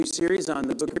Series on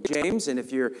the book of James, and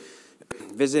if you're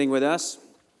visiting with us,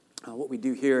 what we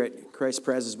do here at Christ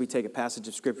Pres is we take a passage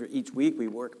of Scripture each week. We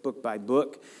work book by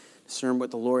book, discern what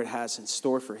the Lord has in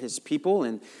store for His people.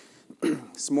 And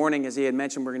this morning, as he had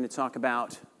mentioned, we're going to talk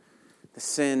about the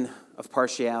sin of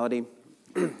partiality.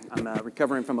 I'm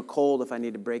recovering from a cold. If I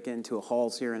need to break into a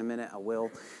halls here in a minute, I will.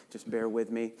 Just bear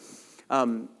with me.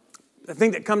 The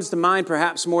thing that comes to mind,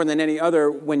 perhaps more than any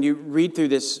other, when you read through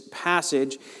this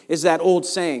passage, is that old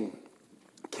saying,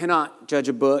 cannot judge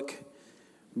a book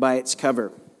by its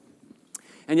cover.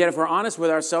 And yet, if we're honest with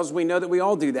ourselves, we know that we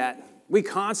all do that. We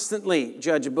constantly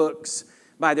judge books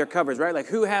by their covers, right? Like,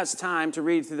 who has time to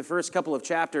read through the first couple of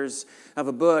chapters of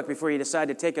a book before you decide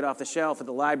to take it off the shelf at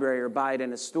the library or buy it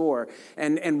in a store?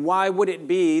 And why would it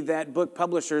be that book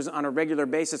publishers on a regular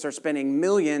basis are spending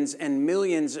millions and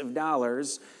millions of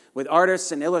dollars with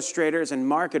artists and illustrators and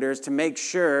marketers to make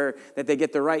sure that they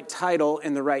get the right title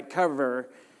and the right cover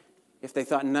if they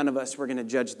thought none of us were going to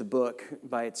judge the book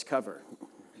by its cover?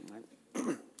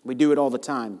 We do it all the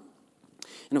time.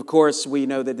 And of course, we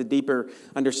know that the deeper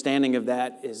understanding of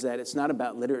that is that it's not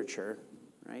about literature,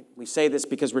 right? We say this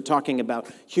because we're talking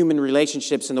about human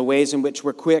relationships and the ways in which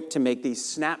we're quick to make these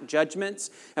snap judgments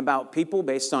about people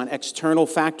based on external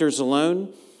factors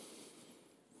alone.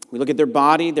 We look at their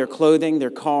body, their clothing,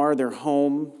 their car, their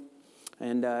home.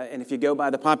 And if you go by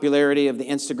the popularity of the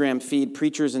Instagram feed,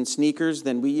 preachers and sneakers,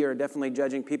 then we are definitely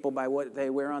judging people by what they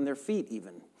wear on their feet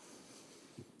even.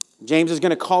 James is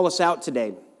going to call us out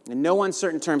today in no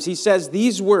uncertain terms. He says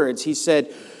these words. He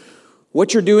said,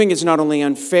 what you're doing is not only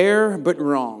unfair, but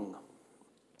wrong.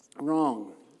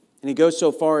 Wrong. And he goes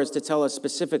so far as to tell us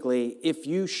specifically, if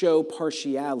you show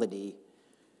partiality,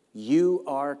 you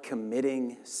are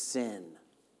committing sin.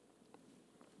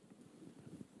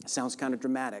 Sounds kind of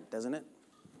dramatic, doesn't it?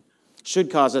 Should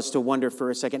cause us to wonder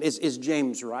for a second, is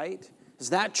James right?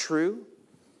 Is that true?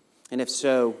 And if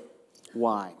so,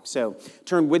 why? So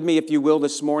turn with me, if you will,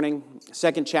 this morning,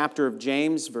 second chapter of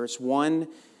James, verse 1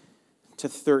 to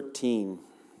 13.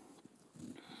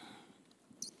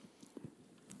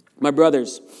 My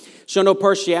brothers, show no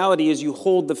partiality as you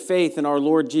hold the faith in our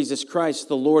Lord Jesus Christ,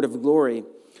 the Lord of glory.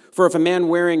 For if a man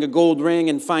wearing a gold ring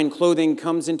and fine clothing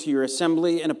comes into your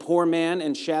assembly, and a poor man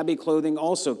in shabby clothing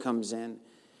also comes in,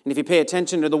 and if you pay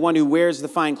attention to the one who wears the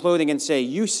fine clothing and say,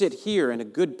 you sit here in a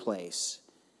good place,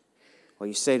 while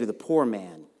you say to the poor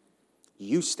man,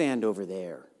 you stand over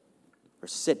there, or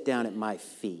sit down at my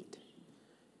feet.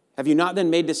 Have you not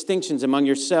then made distinctions among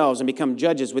yourselves and become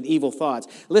judges with evil thoughts?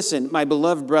 Listen, my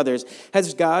beloved brothers,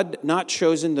 has God not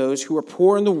chosen those who are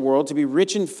poor in the world to be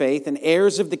rich in faith and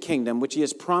heirs of the kingdom, which he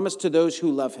has promised to those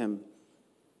who love him?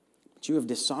 But you have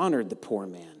dishonored the poor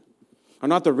man. Are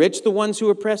not the rich the ones who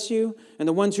oppress you and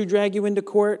the ones who drag you into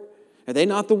court? Are they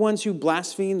not the ones who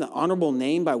blaspheme the honorable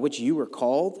name by which you were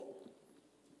called?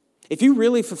 If you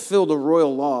really fulfill the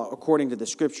royal law according to the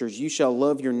scriptures, you shall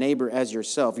love your neighbor as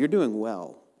yourself. You're doing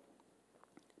well.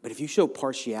 But if you show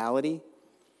partiality,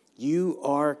 you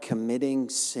are committing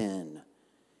sin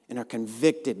and are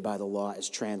convicted by the law as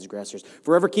transgressors.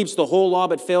 For whoever keeps the whole law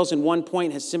but fails in one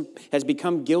point has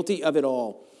become guilty of it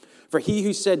all. For he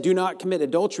who said, do not commit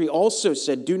adultery, also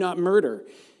said, do not murder.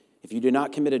 If you do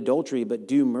not commit adultery but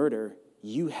do murder,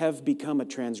 you have become a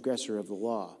transgressor of the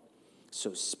law.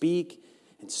 So speak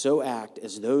and so act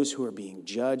as those who are being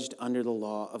judged under the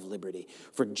law of liberty.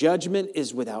 For judgment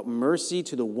is without mercy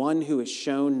to the one who has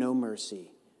shown no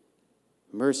mercy.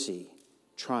 Mercy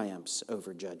triumphs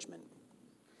over judgment.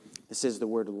 This is the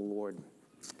word of the Lord.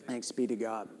 Thanks be to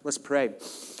God. Let's pray.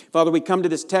 Father, we come to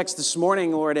this text this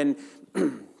morning, Lord, and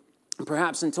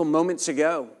perhaps until moments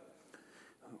ago,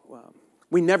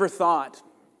 we never thought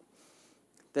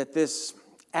that this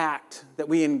act that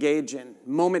we engage in,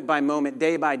 moment by moment,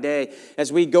 day by day,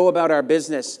 as we go about our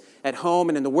business at home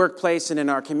and in the workplace and in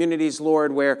our communities,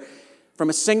 Lord, where from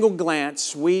a single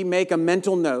glance, we make a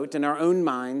mental note in our own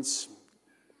minds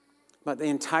about the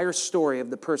entire story of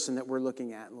the person that we're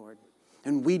looking at, Lord.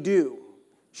 And we do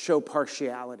show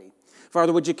partiality.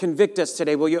 Father, would you convict us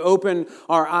today? Will you open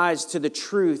our eyes to the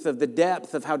truth of the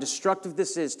depth of how destructive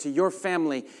this is to your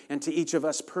family and to each of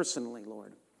us personally,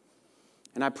 Lord?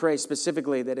 And I pray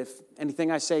specifically that if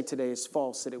anything I say today is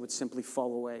false, that it would simply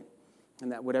fall away,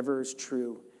 and that whatever is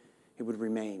true, it would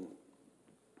remain.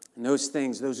 And those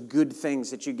things, those good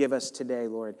things that you give us today,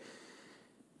 Lord,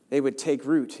 they would take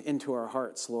root into our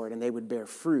hearts, Lord, and they would bear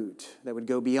fruit that would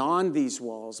go beyond these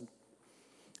walls,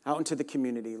 out into the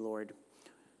community, Lord,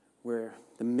 where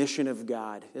the mission of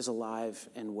God is alive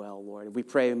and well, Lord. We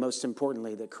pray, most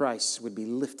importantly, that Christ would be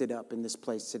lifted up in this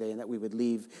place today and that we would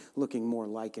leave looking more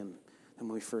like him than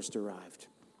when we first arrived.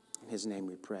 In his name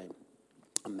we pray.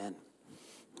 Amen.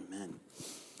 Amen.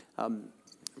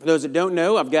 For those that don't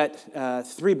know, I've got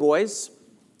 3 boys,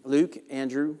 Luke,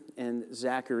 Andrew, and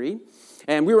Zachary.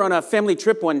 And we were on a family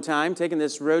trip one time, taking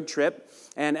this road trip.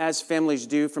 And as families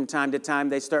do from time to time,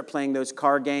 they start playing those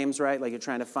car games, right? Like you're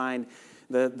trying to find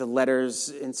the letters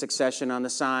in succession on the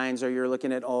signs, or you're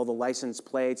looking at all the license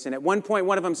plates. And at one point,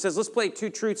 one of them says, let's play 2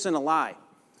 truths and a lie.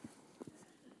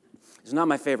 It's not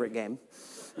my favorite game.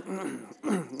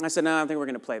 I said, no, I think we're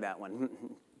going to play that one.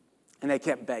 And they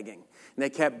kept begging. And they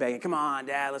kept begging, come on,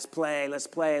 Dad, let's play,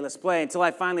 until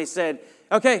I finally said,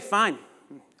 okay, fine,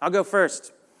 I'll go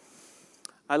first.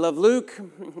 I love Luke,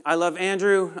 I love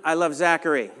Andrew, I love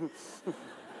Zachary.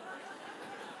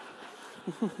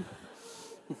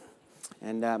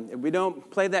 And we don't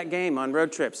play that game on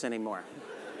road trips anymore.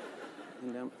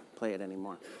 We don't play it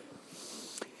anymore.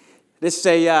 This is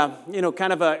a,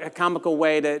 kind of a comical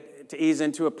way to ease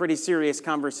into a pretty serious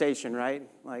conversation, right?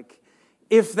 Like,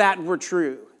 if that were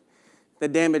true, the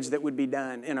damage that would be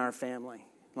done in our family.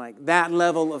 Like that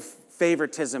level of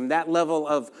favoritism, that level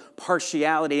of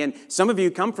partiality. And some of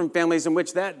you come from families in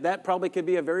which that probably could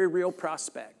be a very real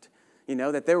prospect.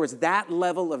 That there was that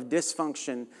level of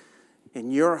dysfunction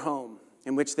in your home,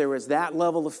 in which there was that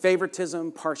level of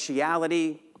favoritism,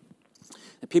 partiality,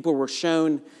 that people were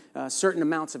shown certain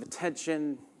amounts of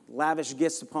attention, lavish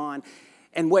gifts upon.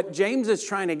 And what James is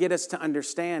trying to get us to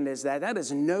understand is that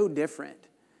is no different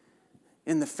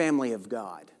in the family of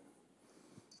God.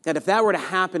 That if that were to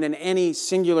happen in any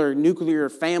singular nuclear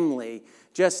family,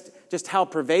 just how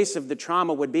pervasive the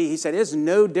trauma would be. He said, it's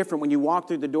no different when you walk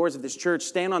through the doors of this church,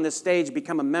 stand on this stage,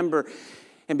 become a member,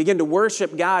 and begin to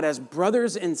worship God as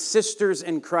brothers and sisters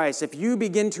in Christ. If you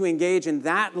begin to engage in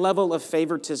that level of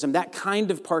favoritism, that kind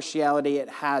of partiality, it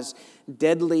has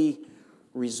deadly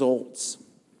results.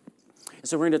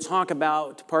 So we're going to talk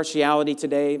about partiality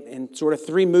today in sort of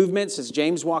 3 movements as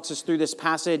James walks us through this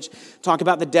passage. Talk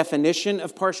about the definition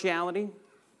of partiality,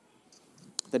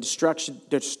 the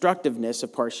destructiveness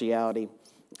of partiality,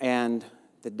 and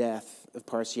the death of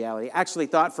partiality. I actually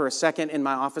thought for a second in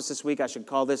my office this week I should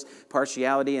call this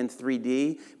partiality in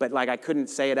 3D, but I couldn't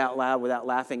say it out loud without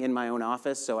laughing in my own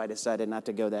office, so I decided not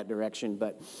to go that direction.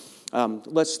 But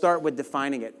let's start with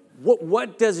defining it.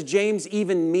 What does James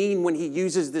even mean when he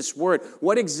uses this word?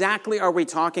 What exactly are we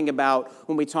talking about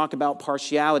when we talk about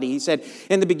partiality? He said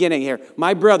in the beginning here,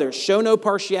 my brothers, show no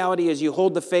partiality as you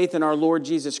hold the faith in our Lord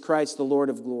Jesus Christ, the Lord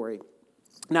of glory.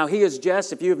 Now, he is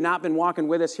just, if you have not been walking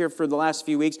with us here for the last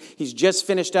few weeks, he's just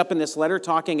finished up in this letter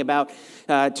talking about,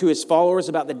 to his followers,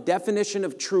 about the definition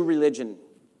of true religion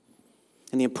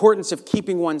and the importance of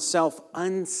keeping oneself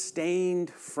unstained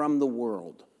from the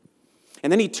world.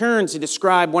 And then he turns to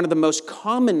describe one of the most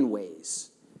common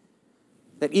ways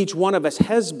that each one of us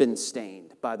has been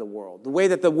stained by the world. The way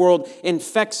that the world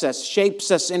infects us,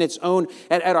 shapes us in its own,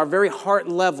 at our very heart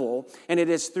level, and it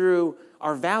is through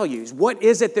our values. What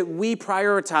is it that we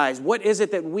prioritize? What is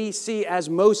it that we see as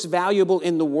most valuable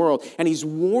in the world? And he's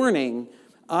warning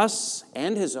us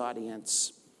and his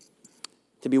audience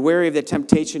to be wary of the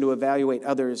temptation to evaluate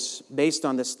others based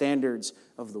on the standards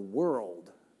of the world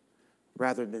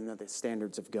rather than the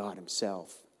standards of God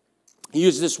himself. He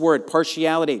uses this word,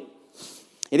 partiality.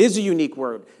 It is a unique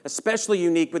word, especially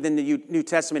unique within the New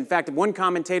Testament. In fact, one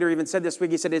commentator even said this week,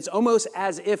 he said, it's almost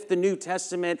as if the New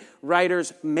Testament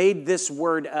writers made this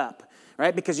word up,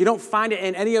 right? Because you don't find it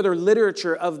in any other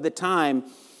literature of the time.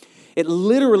 It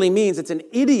literally means, it's an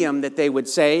idiom that they would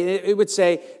say. It would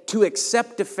say, to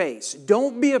accept a face.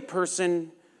 Don't be a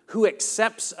person who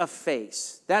accepts a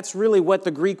face. That's really what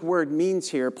the Greek word means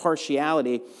here,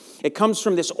 partiality. It comes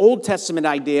from this Old Testament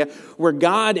idea where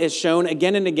God is shown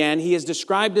again and again. He is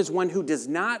described as one who does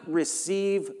not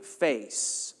receive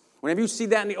face. Whenever you see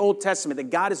that in the Old Testament, that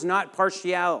God is not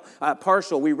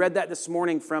partial. We read that this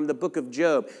morning from the book of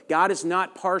Job. God is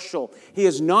not partial. He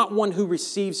is not one who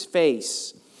receives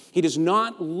face. He does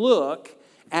not look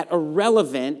at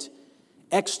irrelevant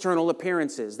external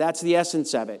appearances. That's the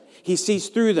essence of it. He sees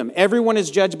through them. Everyone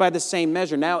is judged by the same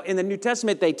measure. Now, in the New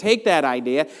Testament, they take that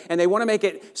idea and they want to make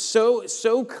it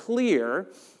so clear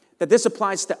that this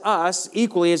applies to us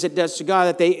equally as it does to God,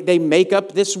 that they make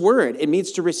up this word. It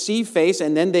means to receive face,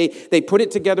 and then they put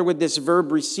it together with this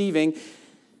verb receiving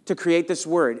to create this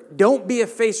word. Don't be a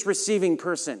face-receiving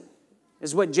person,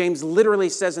 is what James literally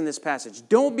says in this passage.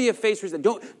 Don't be a face-receiving.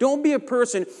 Don't be a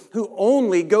person who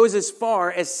only goes as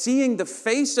far as seeing the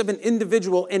face of an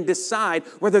individual and decide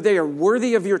whether they are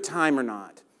worthy of your time or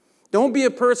not. Don't be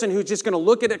a person who's just going to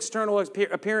look at external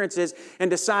appearances and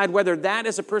decide whether that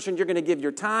is a person you're going to give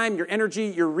your time, your energy,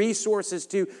 your resources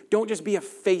to. Don't just be a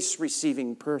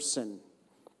face-receiving person.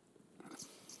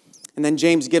 And then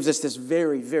James gives us this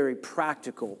very, very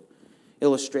practical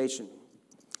illustration.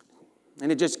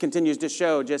 And it just continues to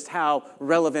show just how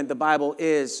relevant the Bible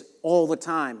is all the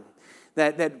time.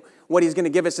 That what he's going to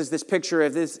give us is this picture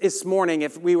of this morning,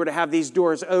 if we were to have these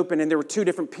doors open and there were two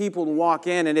different people to walk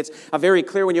in, and it's a very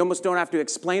clear one, you almost don't have to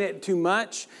explain it too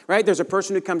much, right? There's a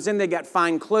person who comes in, they got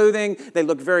fine clothing, they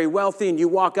look very wealthy, and you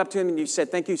walk up to him and you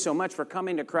said, "Thank you so much for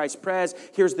coming to Christ Pres.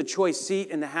 Here's the choice seat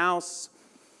in the house."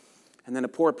 And then a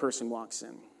poor person walks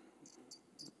in.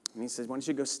 And he says, "Why don't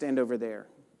you go stand over there?"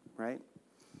 Right?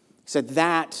 He said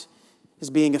that is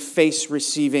being a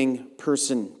face-receiving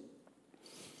person.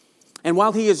 And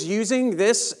while he is using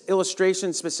this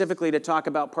illustration specifically to talk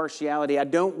about partiality, I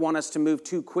don't want us to move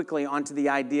too quickly onto the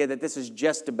idea that this is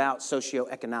just about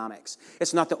socioeconomics.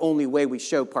 It's not the only way we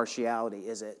show partiality,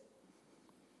 is it?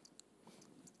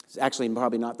 It's actually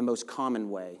probably not the most common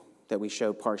way that we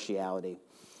show partiality.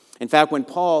 In fact, when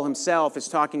Paul himself is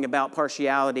talking about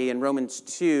partiality in Romans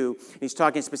 2, he's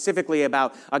talking specifically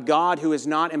about a God who is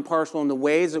not impartial in the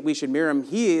ways that we should mirror him.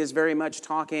 He is very much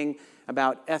talking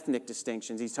about ethnic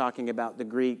distinctions. He's talking about the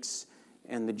Greeks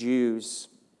and the Jews.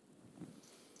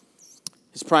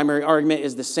 His primary argument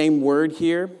is the same word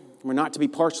here. We're not to be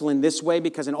partial in this way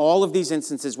because in all of these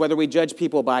instances, whether we judge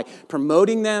people by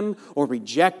promoting them or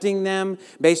rejecting them,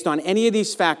 based on any of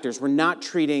these factors, we're not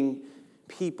treating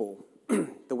people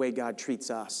the way God treats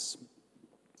us.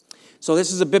 So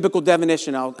this is a biblical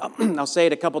definition. I'll say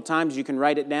it a couple times. You can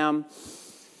write it down.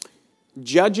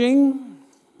 Judging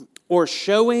or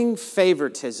showing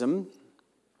favoritism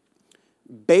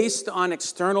based on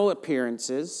external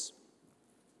appearances,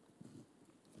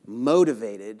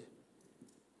 motivated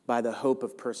by the hope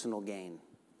of personal gain.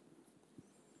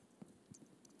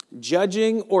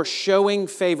 Judging or showing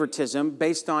favoritism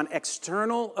based on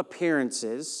external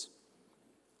appearances,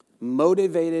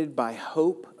 motivated by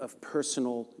hope of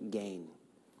personal gain.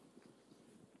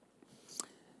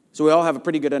 So we all have a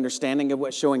pretty good understanding of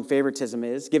what showing favoritism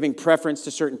is, giving preference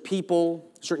to certain people,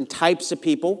 certain types of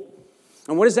people.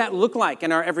 And what does that look like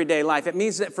in our everyday life? It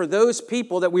means that for those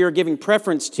people that we are giving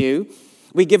preference to,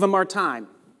 we give them our time.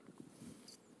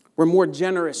 We're more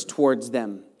generous towards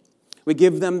them. We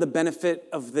give them the benefit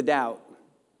of the doubt.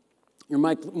 You're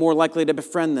more likely to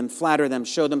befriend them, flatter them,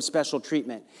 show them special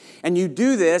treatment. And you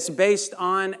do this based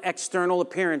on external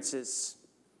appearances.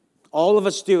 All of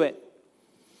us do it.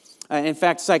 In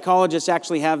fact, psychologists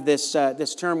actually have this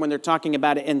term when they're talking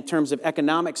about it in terms of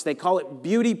economics. They call it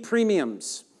beauty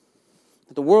premiums.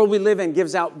 The world we live in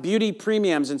gives out beauty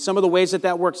premiums. And some of the ways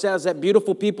that works out is that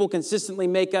beautiful people consistently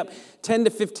make up 10 to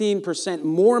 15%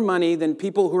 more money than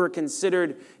people who are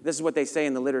considered, this is what they say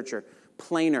in the literature,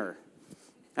 plainer.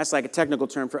 That's like a technical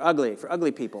term for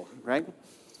ugly people, right?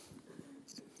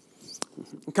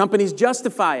 Companies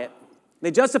justify it.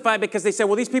 They justify it because they say,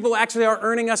 well, these people actually are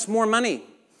earning us more money,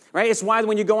 right? It's why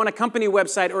when you go on a company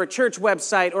website or a church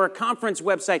website or a conference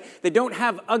website, they don't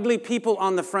have ugly people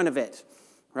on the front of it,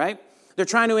 right? They're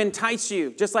trying to entice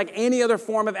you, just like any other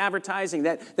form of advertising,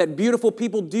 that beautiful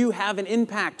people do have an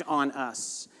impact on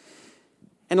us.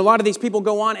 And a lot of these people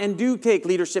go on and do take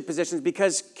leadership positions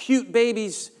because cute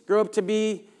babies grow up to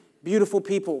be beautiful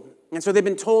people. And so they've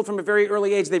been told from a very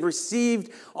early age, they've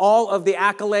received all of the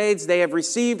accolades, they have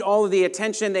received all of the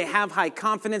attention, they have high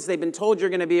confidence, they've been told you're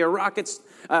going to be a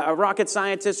rocket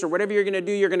scientist or whatever you're going to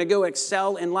do, you're going to go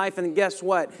excel in life, and guess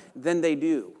what? Then they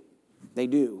do. They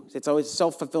do. It's always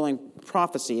self-fulfilling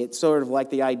prophecy. It's sort of like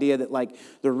the idea that like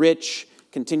the rich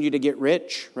continue to get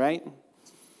rich, right?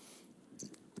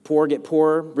 The poor get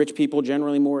poorer. Rich people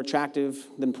generally more attractive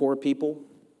than poor people.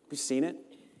 We've seen it.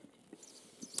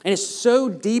 And it's so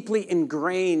deeply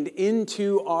ingrained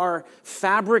into our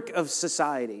fabric of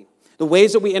society, the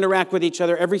ways that we interact with each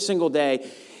other every single day,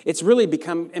 it's really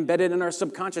become embedded in our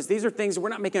subconscious. These are things that we're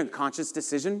not making a conscious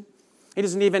decision. He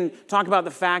doesn't even talk about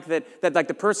the fact that like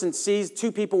the person sees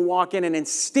two people walk in and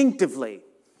instinctively,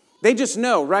 they just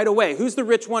know right away who's the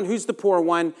rich one, who's the poor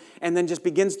one, and then just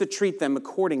begins to treat them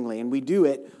accordingly. And we do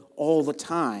it all the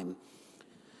time.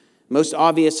 Most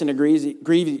obvious and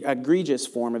egregious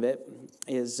form of it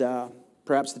is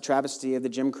perhaps the travesty of the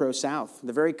Jim Crow South.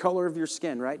 The very color of your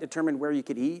skin, right, determined where you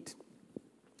could eat,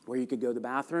 where you could go to the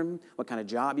bathroom, what kind of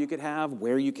job you could have,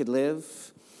 where you could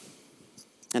live.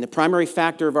 And the primary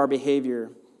factor of our behavior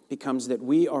becomes that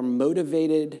we are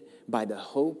motivated by the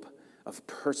hope of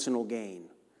personal gain.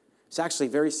 It's actually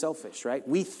very selfish, right?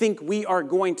 We think we are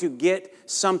going to get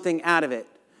something out of it.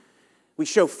 We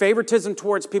show favoritism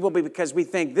towards people because we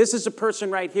think this is a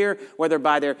person right here, whether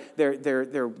by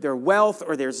their wealth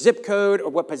or their zip code or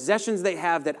what possessions they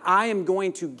have, that I am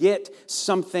going to get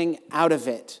something out of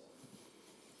it.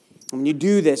 When you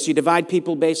do this, you divide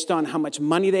people based on how much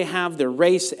money they have, their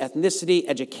race, ethnicity,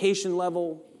 education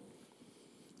level,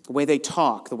 the way they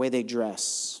talk, the way they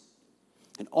dress.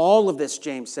 And all of this,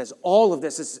 James says, all of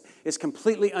this is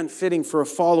completely unfitting for a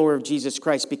follower of Jesus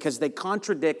Christ because they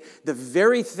contradict the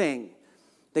very thing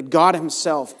that God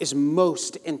himself is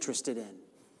most interested in.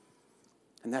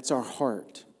 And that's our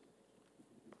heart.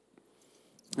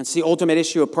 It's the ultimate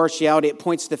issue of partiality. It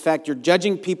points to the fact you're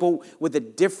judging people with a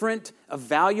different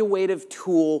evaluative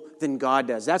tool than God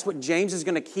does. That's what James is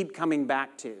going to keep coming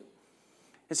back to.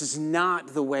 This is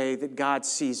not the way that God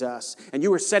sees us. And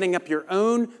you are setting up your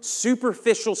own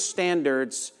superficial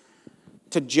standards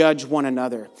to judge one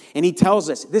another. And he tells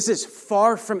us this is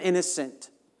far from innocent.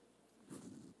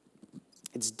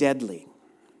 It's deadly.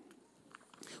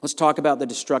 Let's talk about the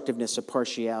destructiveness of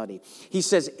partiality. He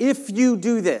says, if you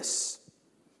do this,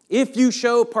 if you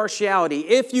show partiality,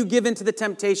 if you give into the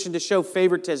temptation to show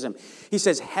favoritism, he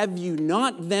says, have you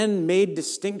not then made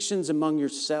distinctions among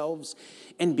yourselves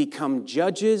and become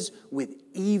judges with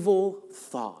evil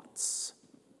thoughts?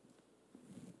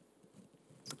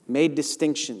 Made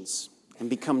distinctions and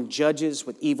become judges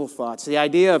with evil thoughts. The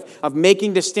idea of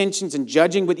making distinctions and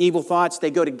judging with evil thoughts,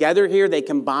 they go together here. They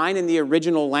combine in the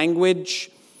original language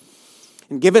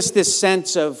and give us this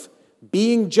sense of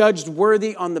being judged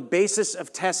worthy on the basis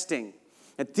of testing.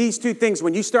 That these two things,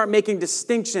 when you start making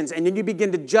distinctions and then you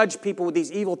begin to judge people with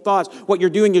these evil thoughts, what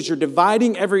you're doing is you're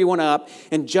dividing everyone up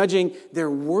and judging their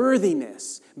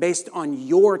worthiness based on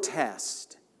your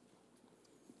test.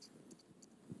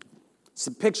 It's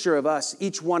a picture of us,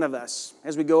 each one of us,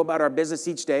 as we go about our business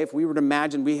each day. If we were to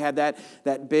imagine we had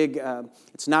that big,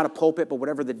 it's not a pulpit, but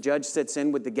whatever the judge sits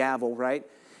in with the gavel, right?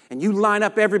 And you line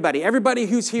up everybody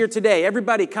who's here today,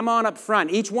 everybody come on up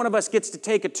front. Each one of us gets to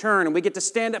take a turn and we get to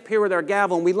stand up here with our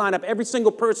gavel and we line up every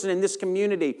single person in this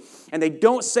community and they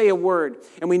don't say a word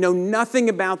and we know nothing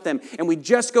about them and we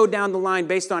just go down the line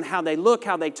based on how they look,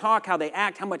 how they talk, how they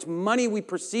act, how much money we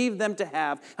perceive them to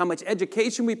have, how much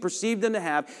education we perceive them to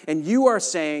have, and you are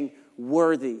saying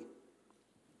worthy,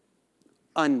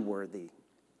 unworthy,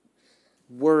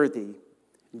 worthy,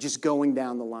 just going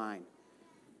down the line.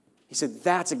 He said,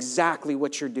 that's exactly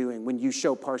what you're doing when you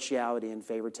show partiality and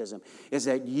favoritism, is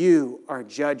that you are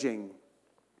judging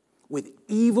with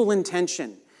evil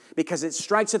intention because it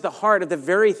strikes at the heart of the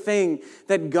very thing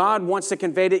that God wants to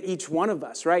convey to each one of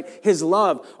us, right? His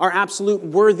love, our absolute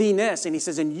worthiness. And he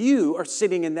says, and you are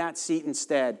sitting in that seat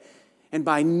instead. And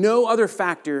by no other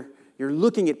factor, you're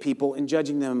looking at people and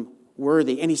judging them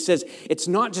worthy. And he says, it's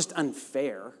not just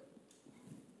unfair.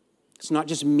 It's not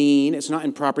just mean. It's not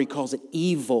improper. He calls it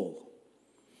evil.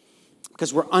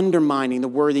 Because we're undermining the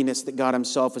worthiness that God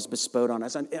himself has bestowed on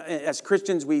us. As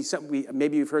Christians, we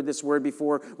maybe you've heard this word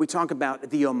before, we talk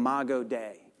about the imago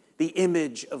Dei, the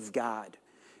image of God.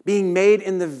 Being made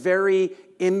in the very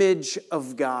image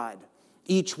of God,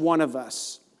 each one of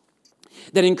us.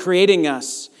 That in creating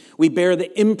us, we bear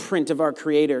the imprint of our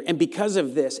Creator. And because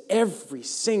of this, every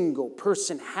single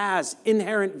person has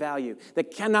inherent value that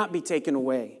cannot be taken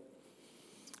away.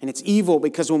 And it's evil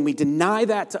because when we deny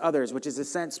that to others, which is in a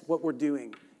sense what we're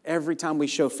doing every time we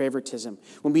show favoritism,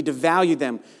 when we devalue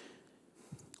them,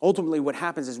 ultimately what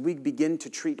happens is we begin to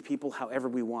treat people however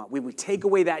we want. We take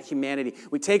away that humanity.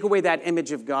 We take away that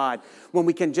image of God when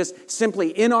we can just simply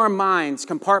in our minds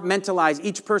compartmentalize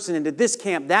each person into this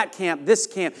camp, this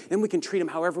camp. Then we can treat them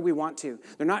however we want to.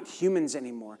 They're not humans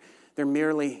anymore. They're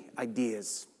merely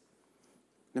ideas.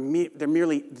 They're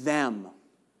merely them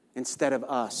instead of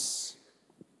us.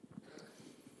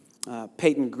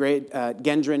 Peyton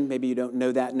Gendron, maybe you don't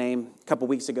know that name. A couple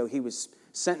weeks ago, he was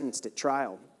sentenced at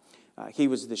trial. He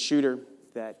was the shooter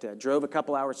that drove a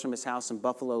couple hours from his house in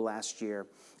Buffalo last year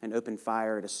and opened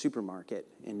fire at a supermarket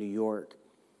in New York.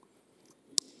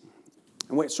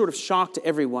 And what sort of shocked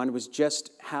everyone was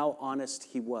just how honest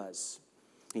he was.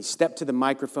 He stepped to the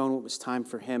microphone when it was time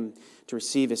for him to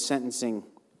receive his sentencing.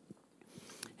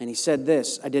 And he said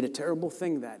this, I did a terrible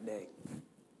thing that day.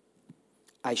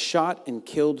 I shot and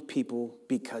killed people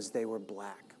because they were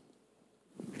black.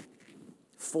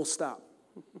 Full stop.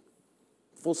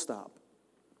 Full stop.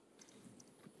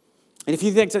 And if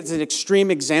you think that's an extreme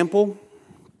example,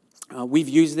 we've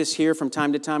used this here from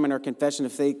time to time in our confession.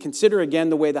 If they consider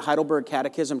again the way the Heidelberg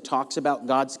Catechism talks about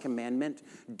God's commandment,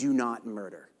 do not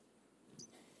murder.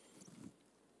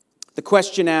 The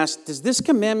question asked, does this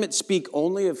commandment speak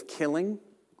only of killing?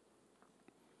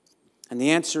 And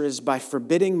the answer is by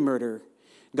forbidding murder,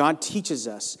 God teaches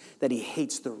us that he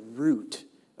hates the root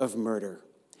of murder,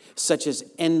 such as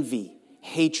envy,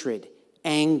 hatred,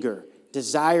 anger,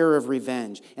 desire of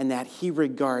revenge, and that he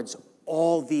regards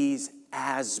all these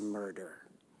as murder.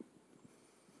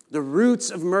 The roots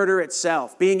of murder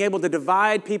itself, being able to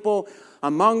divide people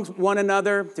among one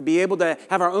another, to be able to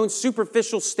have our own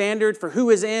superficial standard for who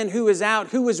is in, who is out,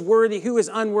 who is worthy, who is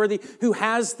unworthy, who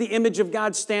has the image of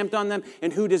God stamped on them,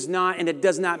 and who does not. And it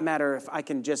does not matter if I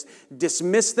can just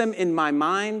dismiss them in my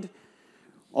mind,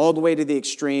 all the way to the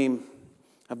extreme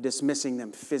of dismissing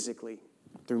them physically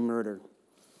through murder.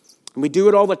 And we do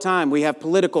it all the time. We have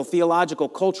political, theological,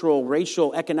 cultural,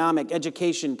 racial, economic,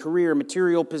 education, career,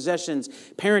 material possessions,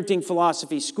 parenting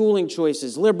philosophy, schooling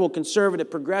choices, liberal, conservative,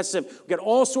 progressive. We've got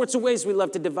all sorts of ways we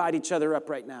love to divide each other up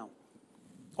right now.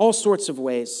 All sorts of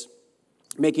ways,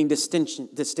 making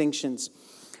distinctions.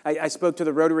 I spoke to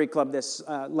the Rotary Club this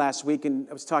last week, and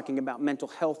I was talking about mental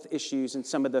health issues and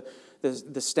some of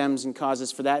the stems and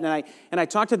causes for that. And I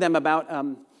talked to them about...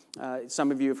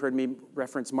 some of you have heard me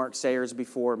reference Mark Sayers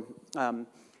before,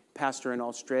 pastor in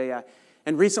Australia.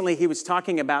 And recently he was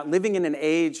talking about living in an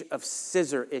age of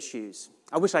scissor issues.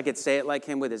 I wish I could say it like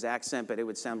him with his accent, but it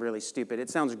would sound really stupid. It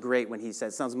sounds great when he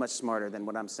says it. It sounds much smarter than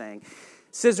what I'm saying.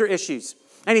 Scissor issues.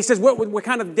 And he says, what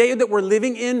kind of day that we're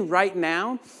living in right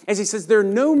now, as he says, there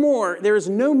is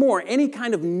no more any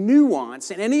kind of nuance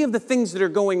in any of the things that are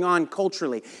going on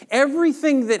culturally.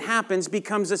 Everything that happens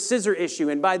becomes a scissor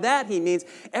issue. And by that he means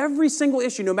every single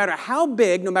issue, no matter how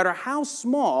big, no matter how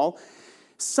small,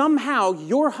 somehow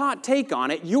your hot take on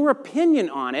it, your opinion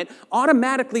on it,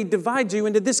 automatically divides you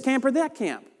into this camp or that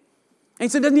camp. And he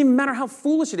said, it doesn't even matter how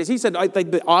foolish it is. He said, like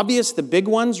the obvious, the big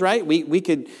ones, right? We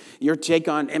could, your take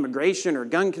on immigration or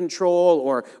gun control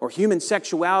or human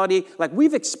sexuality, like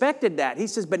we've expected that. He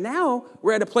says, but now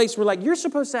we're at a place where like you're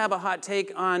supposed to have a hot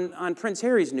take on Prince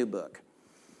Harry's new book.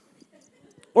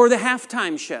 Or the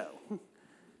halftime show,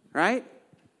 right?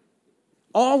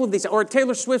 All of these, or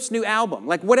Taylor Swift's new album,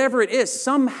 like whatever it is,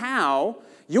 somehow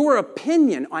your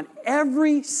opinion on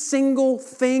every single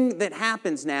thing that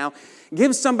happens now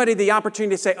gives somebody the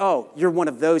opportunity to say, oh, you're one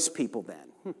of those people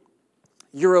then.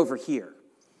 You're over here.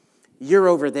 You're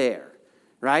over there,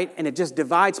 right? And it just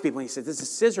divides people. And he said, this is a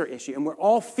scissor issue. And we're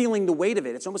all feeling the weight of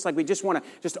it. It's almost like we just want to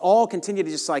just all continue to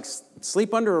just like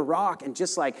sleep under a rock and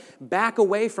just like back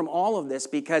away from all of this,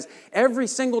 because every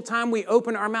single time we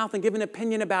open our mouth and give an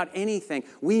opinion about anything,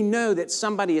 we know that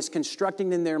somebody is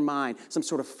constructing in their mind some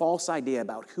sort of false idea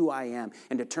about who I am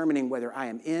and determining whether I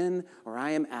am in or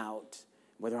I am out,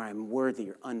 whether I am worthy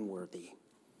or unworthy.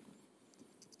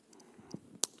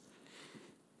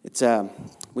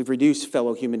 We've reduced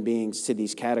fellow human beings to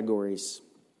these categories.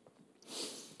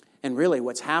 And really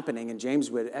what's happening, and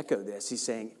James would echo this, he's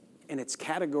saying, and it's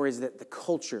categories that the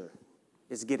culture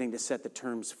is getting to set the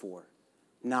terms for,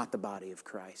 not the body of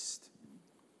Christ.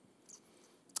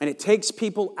 And it takes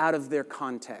people out of their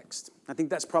context. I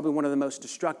think that's probably one of the most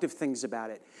destructive things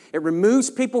about it. It removes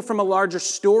people from a larger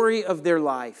story of their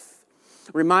life.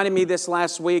 Reminded me this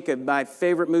last week of my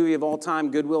favorite movie of all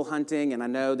time, Good Will Hunting, and I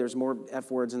know there's more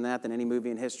F words in that than any movie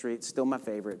in history. It's still my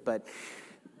favorite, but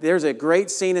there's a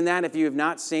great scene in that. If you have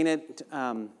not seen it,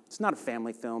 it's not a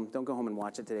family film. Don't go home and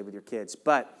watch it today with your kids,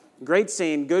 but great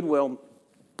scene, Good Will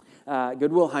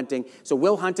Hunting. So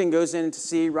Will Hunting goes in to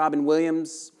see Robin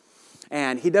Williams,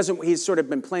 and he's sort of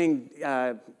been playing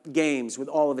games with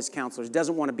all of his counselors,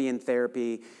 doesn't want to be in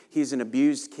therapy. He's an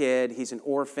abused kid, he's an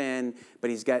orphan, but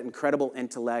he's got incredible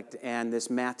intellect, and this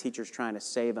math teacher's trying to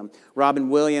save him. Robin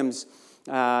Williams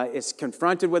is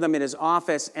confronted with him in his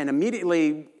office, and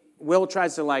immediately Will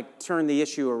tries to turn the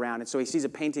issue around, and so he sees a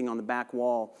painting on the back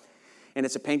wall, and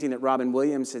it's a painting that Robin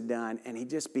Williams had done, and he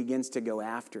just begins to go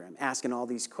after him, asking all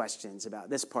these questions about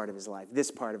this part of his life,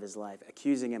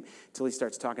 accusing him until he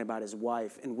starts talking about his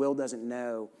wife. And Will doesn't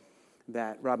know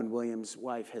that Robin Williams'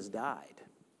 wife has died.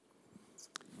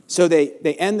 So they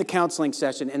end the counseling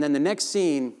session, and then the next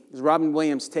scene is Robin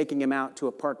Williams taking him out to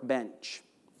a park bench.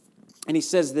 And he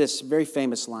says this very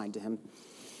famous line to him.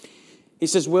 He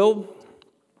says, Will,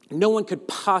 no one could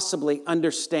possibly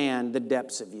understand the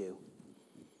depths of you.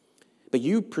 But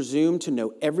you presume to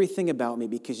know everything about me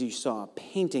because you saw a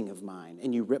painting of mine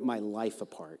and you ripped my life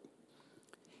apart.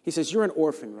 He says, you're an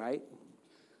orphan, right?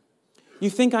 You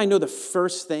think I know the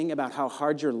first thing about how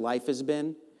hard your life has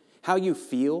been, how you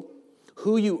feel,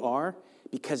 who you are,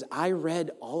 because I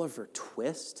read Oliver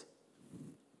Twist?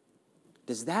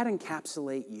 Does that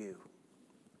encapsulate you?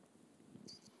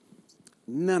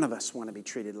 None of us want to be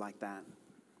treated like that.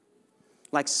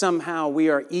 Like somehow we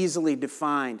are easily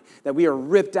defined, that we are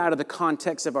ripped out of the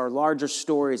context of our larger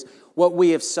stories, what we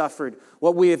have suffered,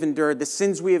 what we have endured, the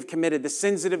sins we have committed, the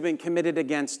sins that have been committed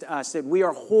against us, that we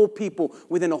are whole people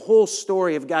within a whole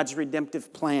story of God's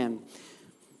redemptive plan.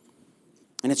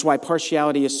 And it's why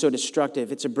partiality is so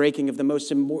destructive. It's a breaking of the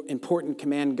most important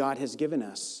command God has given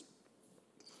us.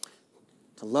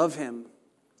 to love him,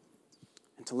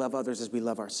 and to love others as we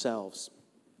love ourselves.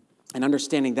 And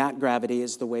understanding that gravity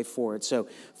is the way forward. So,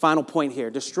 final point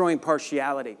here, destroying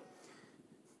partiality.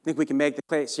 I think we can make the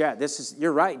case,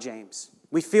 you're right, James.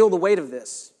 We feel the weight of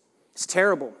this. It's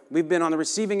terrible. We've been on the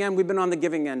receiving end. We've been on the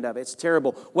giving end of it. It's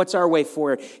terrible. What's our way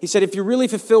forward? He said, if you really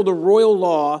fulfill the royal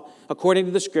law, according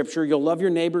to the Scripture, you'll love your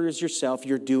neighbor as yourself,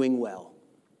 you're doing well.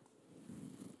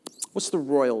 What's the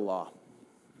royal law?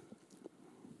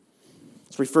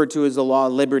 It's referred to as the law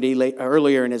of liberty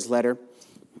earlier in his letter.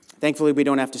 Thankfully, we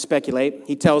don't have to speculate.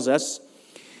 He tells us.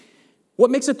 What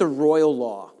makes it the royal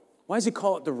law? Why does he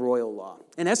call it the royal law?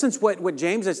 In essence, what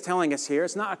James is telling us here,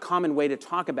 it's not a common way to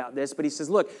talk about this, but he says,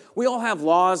 look, we all have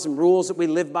laws and rules that we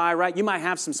live by, right? You might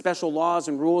have some special laws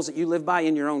and rules that you live by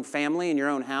in your own family, in your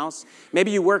own house.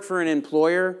 Maybe you work for an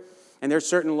employer, and there's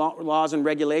certain laws and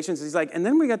regulations. He's like, and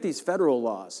then we got these federal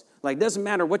laws. Like, it doesn't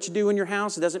matter what you do in your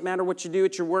house. It doesn't matter what you do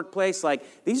at your workplace.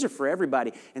 Like, these are for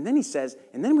everybody. And then he says,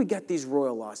 and then we got these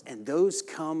royal laws, and those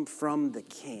come from the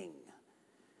king.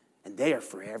 And they are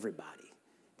for everybody.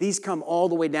 These come all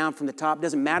the way down from the top. It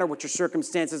doesn't matter what your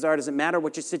circumstances are. It doesn't matter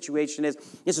what your situation is.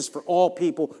 This is for all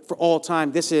people, for all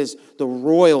time. This is the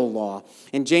royal law.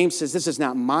 And James says, this is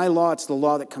not my law. It's the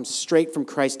law that comes straight from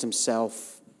Christ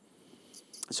himself.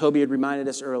 As Hobie had reminded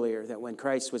us earlier, that when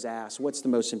Christ was asked, what's the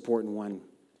most important one?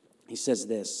 He says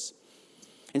this.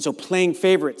 And so playing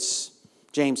favorites,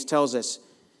 James tells us,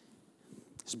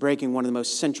 is breaking one of the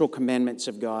most central commandments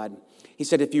of God. He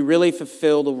said, if you really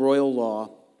fulfill the royal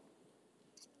law,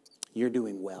 you're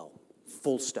doing well.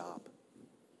 Full stop.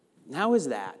 And how is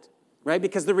that? Right?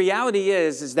 Because the reality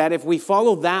is that if we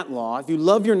follow that law, if you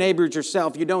love your neighbors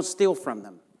yourself, you don't steal from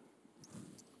them.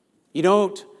 You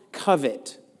don't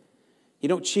covet. You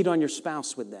don't cheat on your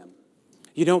spouse with them.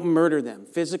 You don't murder them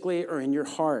physically or in your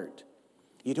heart.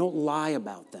 You don't lie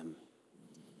about them.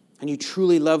 And you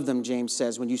truly love them, James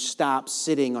says, when you stop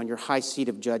sitting on your high seat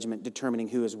of judgment, determining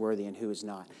who is worthy and who is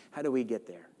not. How do we get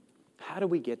there? How do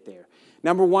we get there?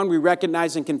 Number one, we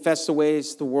recognize and confess the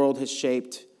ways the world has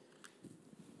shaped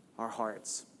our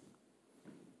hearts.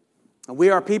 And we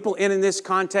are people in this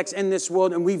context, in this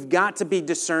world, and we've got to be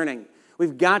discerning.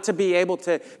 We've got to be able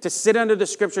to sit under the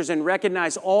Scriptures and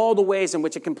recognize all the ways in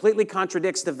which it completely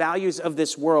contradicts the values of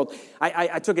this world.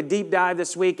 I took a deep dive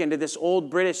this week into this old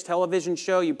British television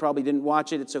show. You probably didn't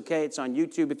watch it. It's okay. It's on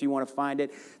YouTube if you want to find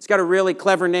it. It's got a really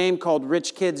clever name called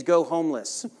Rich Kids Go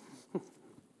Homeless.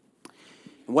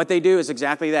 And what they do is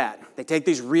exactly that. They take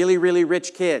these really, really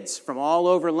rich kids from all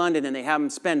over London and they have them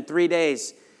spend 3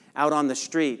 days out on the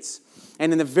streets.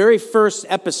 And in the very first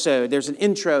episode, there's an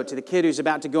intro to the kid who's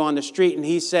about to go on the street. And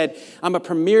he said, I'm a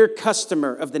premier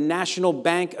customer of the National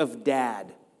Bank of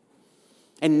Dad.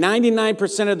 And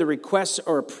 99% of the requests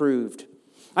are approved.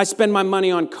 I spend my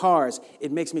money on cars.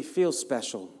 It makes me feel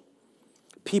special.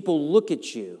 People look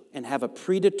at you and have a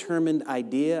predetermined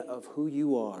idea of who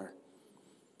you are.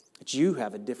 But you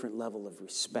have a different level of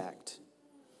respect.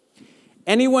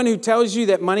 Anyone who tells you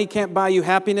that money can't buy you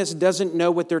happiness doesn't know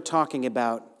what they're talking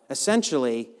about.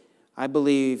 Essentially, I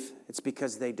believe it's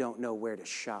because they don't know where to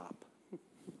shop.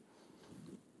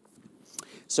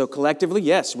 So collectively,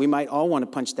 yes, we might all want to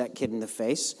punch that kid in the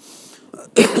face.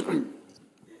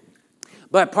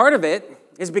 But part of it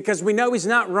is because we know he's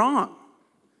not wrong.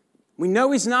 We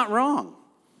know he's not wrong.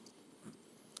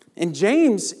 And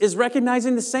James is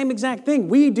recognizing the same exact thing.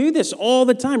 We do this all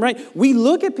the time, right? We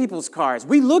look at people's cars.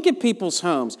 We look at people's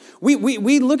homes. We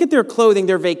look at their clothing,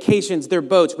 their vacations, their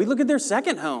boats. We look at their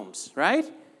second homes, right?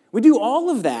 We do all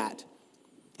of that.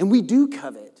 And we do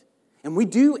covet. And we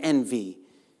do envy.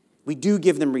 We do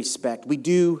give them respect. We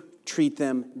do treat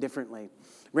them differently.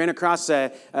 Ran across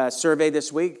a survey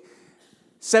this week.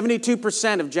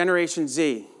 72% of Generation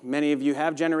Z, many of you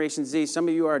have Generation Z, some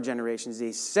of you are Generation Z,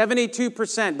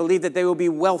 72% believe that they will be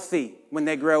wealthy when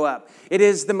they grow up. It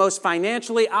is the most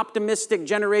financially optimistic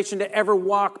generation to ever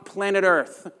walk planet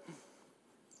Earth.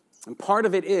 And part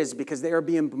of it is because they are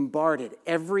being bombarded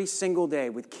every single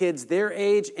day with kids their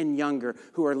age and younger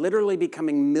who are literally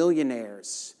becoming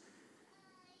millionaires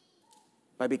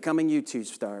by becoming YouTube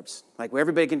stars. Like where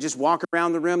everybody can just walk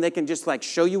around the room, they can just like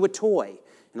show you a toy.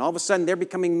 And all of a sudden, they're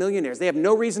becoming millionaires. They have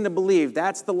no reason to believe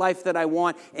that's the life that I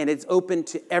want, and it's open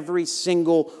to every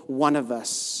single one of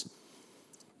us.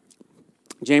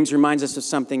 James reminds us of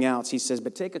something else. He says,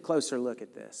 but take a closer look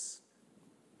at this.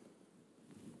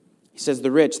 He says,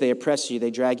 the rich, they oppress you.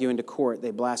 They drag you into court.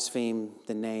 They blaspheme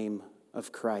the name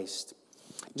of Christ.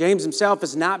 James himself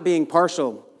is not being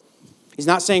partial. He's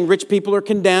not saying rich people are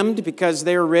condemned because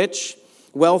they're rich.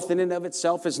 Wealth in and of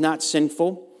itself is not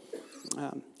sinful.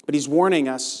 But he's warning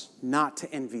us not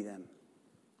to envy them.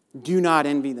 Do not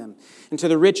envy them. And to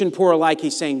the rich and poor alike,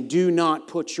 he's saying, do not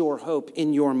put your hope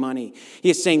in your money. He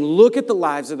is saying, look at the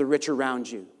lives of the rich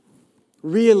around you.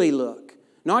 Really look.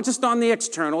 Not just on the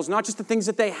externals, not just the things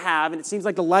that they have, and it seems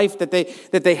like the life that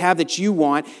they have that you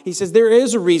want. He says there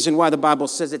is a reason why the Bible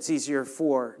says it's easier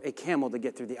for a camel to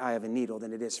get through the eye of a needle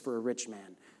than it is for a rich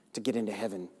man to get into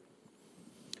heaven.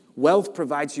 Wealth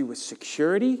provides you with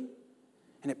security,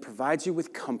 and it provides you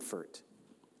with comfort.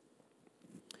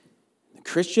 The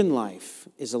Christian life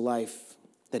is a life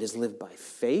that is lived by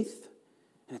faith,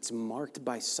 and it's marked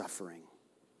by suffering.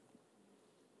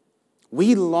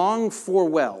 We long for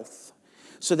wealth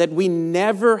so that we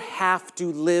never have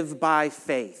to live by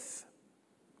faith.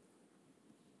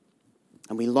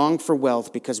 And we long for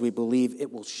wealth because we believe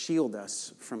it will shield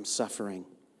us from suffering.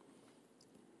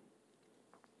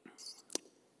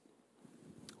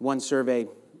 One survey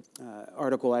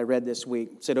article I read this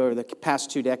week said over the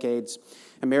past 2 decades,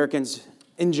 Americans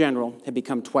in general have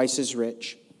become twice as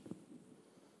rich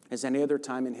as any other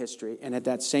time in history. And at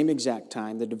that same exact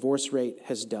time, the divorce rate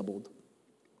has doubled.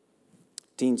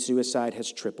 Teen suicide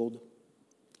has tripled.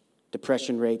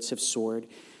 Depression rates have soared.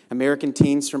 American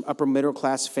teens from upper middle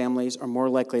class families are more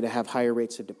likely to have higher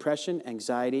rates of depression,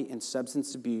 anxiety, and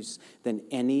substance abuse than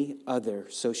any other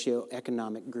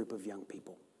socioeconomic group of young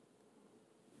people.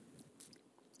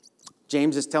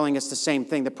 James is telling us the same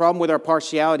thing. The problem with our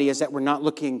partiality is that we're not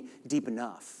looking deep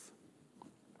enough.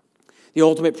 The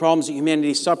ultimate problems that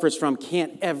humanity suffers from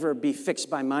can't ever be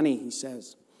fixed by money, he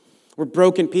says. We're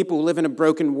broken people who live in a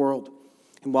broken world.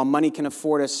 And while money can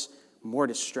afford us more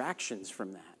distractions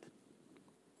from that,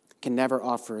 it can never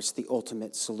offer us the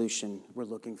ultimate solution we're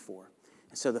looking for.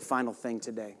 And so the final thing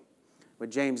today,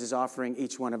 what James is offering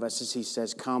each one of us is he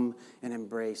says, come and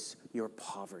embrace your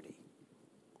poverty.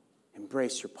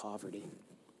 Embrace your poverty.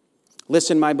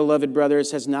 Listen, my beloved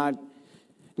brothers, has not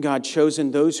God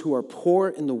chosen those who are poor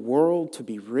in the world to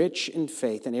be rich in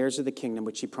faith and heirs of the kingdom,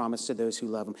 which he promised to those who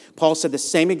love him? Paul said the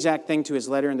same exact thing to his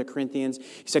letter in the Corinthians.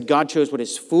 He said, God chose what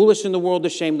is foolish in the world to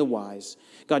shame the wise.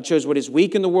 God chose what is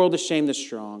weak in the world to shame the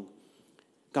strong.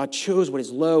 God chose what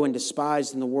is low and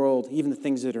despised in the world, even the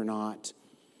things that are not,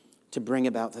 to bring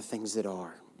about the things that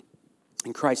are.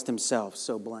 And Christ himself,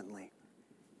 so bluntly,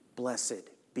 blessed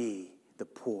be the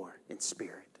poor in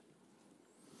spirit.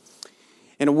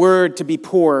 And a word, to be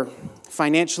poor,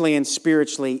 financially and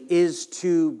spiritually, is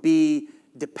to be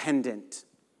dependent.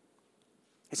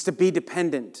 It's to be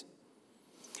dependent.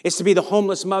 It's to be the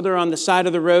homeless mother on the side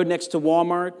of the road next to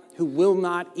Walmart who will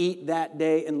not eat that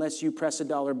day unless you press a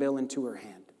dollar bill into her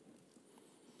hand.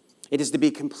 It is to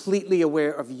be completely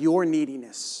aware of your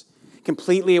neediness,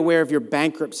 completely aware of your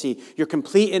bankruptcy, your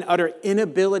complete and utter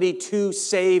inability to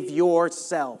save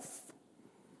yourself.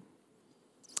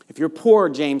 If you're poor,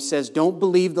 James says, don't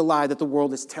believe the lie that the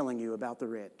world is telling you about the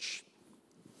rich.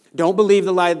 Don't believe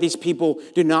the lie that these people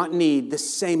do not need the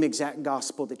same exact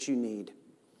gospel that you need.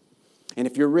 And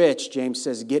if you're rich, James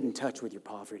says, get in touch with your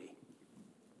poverty.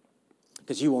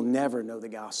 Because you will never know the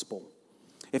gospel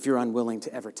if you're unwilling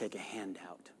to ever take a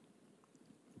handout.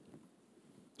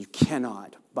 You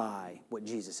cannot buy what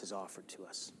Jesus has offered to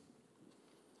us.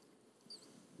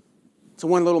 So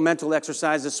one little mental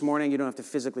exercise this morning. You don't have to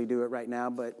physically do it right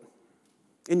now, but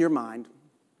in your mind,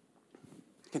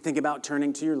 you can think about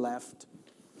turning to your left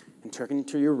and turning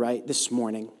to your right this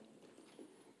morning.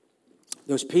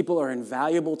 Those people are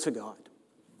invaluable to God.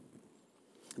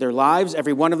 Their lives,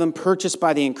 every one of them, purchased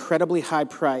by the incredibly high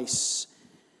price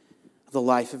of the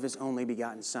life of his only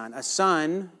begotten Son. A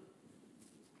son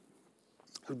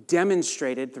who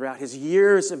demonstrated throughout his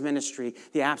years of ministry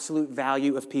the absolute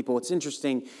value of people. It's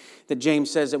interesting that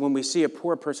James says that when we see a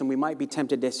poor person, we might be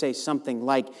tempted to say something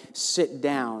like, sit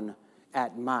down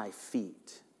at my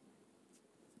feet.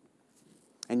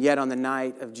 And yet on the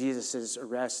night of Jesus'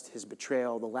 arrest, his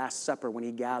betrayal, the Last Supper, when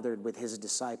he gathered with his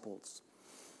disciples,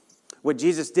 what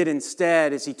Jesus did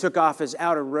instead is he took off his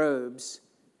outer robes,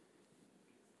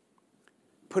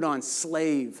 put on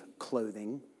slave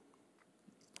clothing,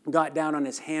 got down on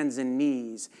his hands and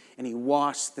knees, and he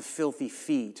washed the filthy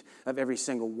feet of every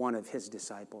single one of his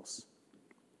disciples.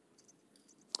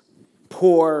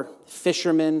 Poor,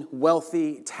 fishermen,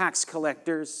 wealthy, tax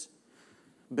collectors,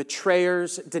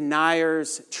 betrayers,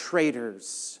 deniers,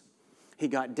 traitors. He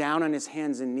got down on his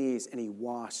hands and knees and he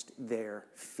washed their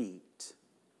feet.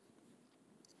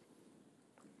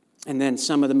 And then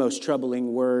some of the most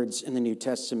troubling words in the New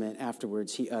Testament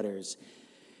afterwards he utters.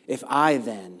 If I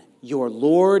then, your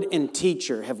Lord and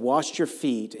teacher, have washed your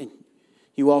feet, and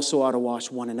you also ought to wash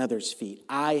one another's feet.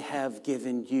 I have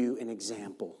given you an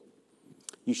example.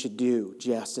 You should do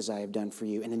just as I have done for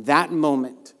you. And in that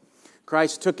moment,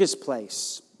 Christ took his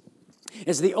place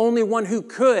as the only one who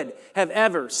could have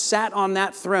ever sat on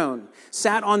that throne,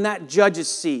 sat on that judge's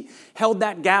seat, held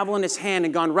that gavel in his hand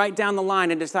and gone right down the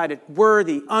line and decided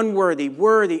worthy, unworthy,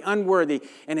 worthy, unworthy.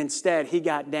 And instead, he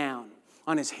got down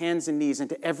on his hands and knees, and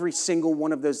to every single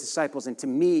one of those disciples, and to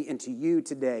me and to you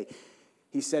today,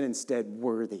 he said instead,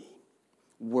 worthy,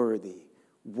 worthy,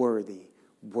 worthy,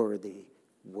 worthy,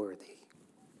 worthy.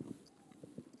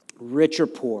 Rich or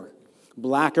poor,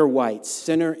 black or white,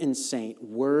 sinner and saint,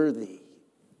 worthy.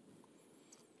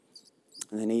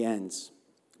 And then he ends,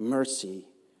 mercy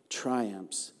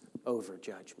triumphs over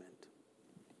judgment.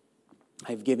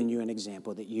 I have given you an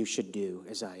example that you should do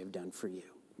as I have done for you.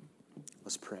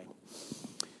 Let's pray.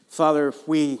 Father,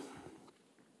 we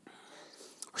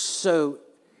are so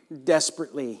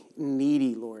desperately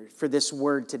needy, Lord, for this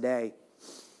word today.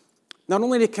 Not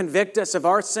only to convict us of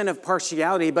our sin of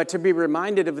partiality, but to be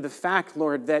reminded of the fact,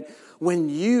 Lord, that when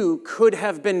you could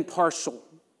have been partial,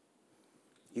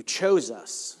 you chose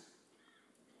us.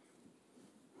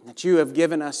 That you have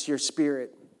given us your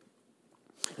Spirit.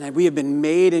 And that we have been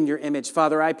made in your image.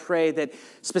 Father, I pray that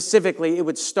specifically it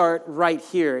would start right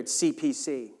here at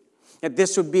CPC. That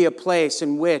this would be a place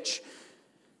in which,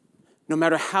 no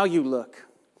matter how you look,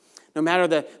 no matter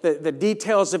the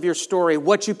details of your story,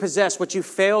 what you possess, what you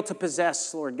fail to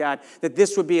possess, Lord God, that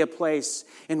this would be a place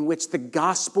in which the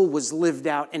gospel was lived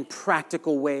out in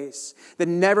practical ways. That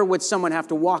never would someone have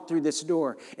to walk through this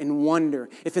door and wonder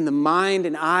if in the mind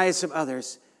and eyes of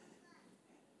others,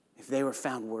 if they were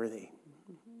found worthy.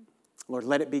 Lord,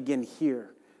 let it begin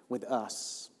here with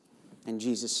us. In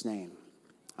Jesus' name,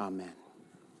 amen.